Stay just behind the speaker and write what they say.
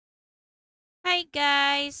Hi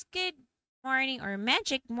guys, good morning or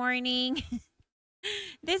magic morning.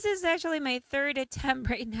 This is actually my third attempt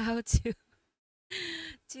right now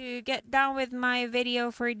to get down with my video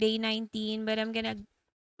for day 19, but I'm gonna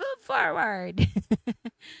move forward.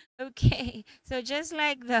 Okay, so just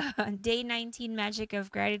like the day 19 magic of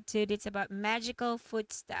gratitude, it's about magical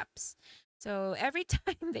footsteps. So every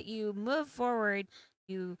time that you move forward,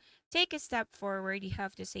 you take a step forward, you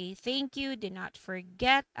have to say thank you. Do not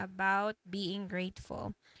forget about being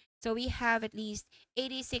grateful. So we have at least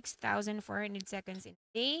 86,400 seconds in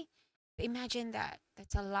a day. Imagine that.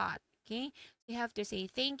 That's a lot. Okay. You have to say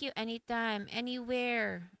thank you anytime,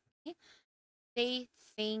 anywhere. Okay? Say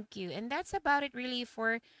thank you. And that's about it really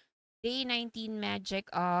for day 19 magic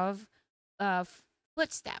of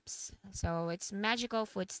footsteps. So it's magical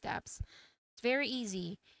footsteps. It's very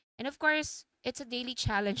easy. And of course, it's a daily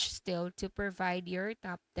challenge still to provide your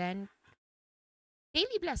top 10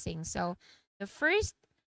 daily blessings. So the first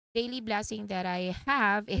daily blessing that I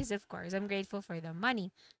have is, of course, I'm grateful for the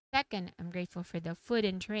money. Second, I'm grateful for the food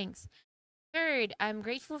and drinks. Third, I'm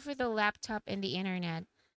grateful for the laptop and the internet.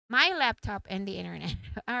 My laptop and the internet,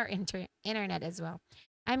 our internet as well.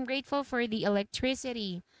 I'm grateful for the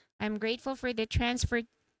electricity. I'm grateful for the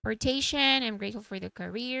transportation. I'm grateful for the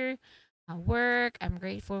career, work. I'm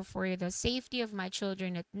grateful for the safety of my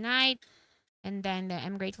children at night. And then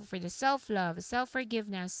I'm grateful for the self love, self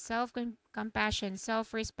forgiveness, self compassion,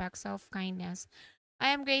 self respect, self kindness.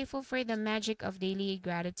 I am grateful for the magic of daily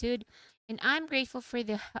gratitude, and I'm grateful for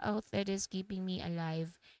the health that is keeping me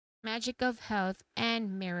alive. Magic of health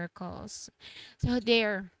and miracles. So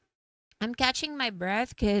there, I'm catching my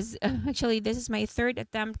breath because actually this is my third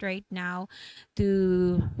attempt right now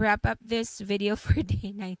to wrap up this video for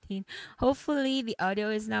day 19. Hopefully the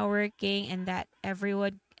audio is now working and that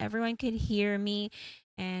everyone could hear me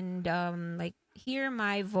and like hear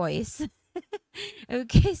my voice.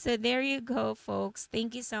 Okay, so there you go, folks.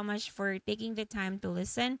 Thank you so much for taking the time to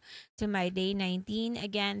listen to my day 19.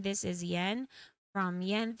 Again, this is Yen from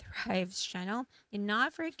Yen Thrives channel. Do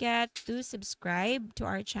not forget to subscribe to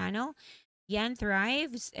our channel, Yen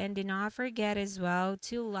Thrives, and do not forget as well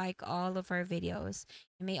to like all of our videos.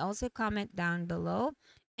 You may also comment down below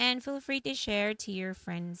and feel free to share to your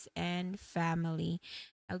friends and family.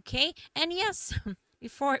 Okay? And yes,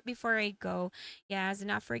 before I go, yes, do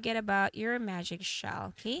not forget about your magic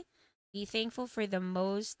shell, okay? Be thankful for the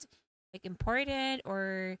most like important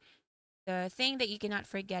or the thing that you cannot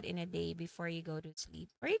forget in a day before you go to sleep.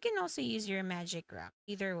 Or you can also use your magic wrap.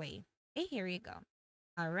 Either way. Okay, here you go.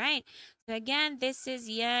 All right. So again, this is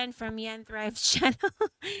Yen from Yen Thrive channel.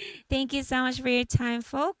 Thank you so much for your time,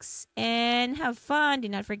 folks, and have fun. Do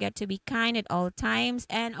not forget to be kind at all times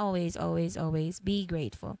and always, always, always be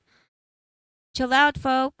grateful. Chill out,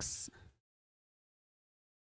 folks.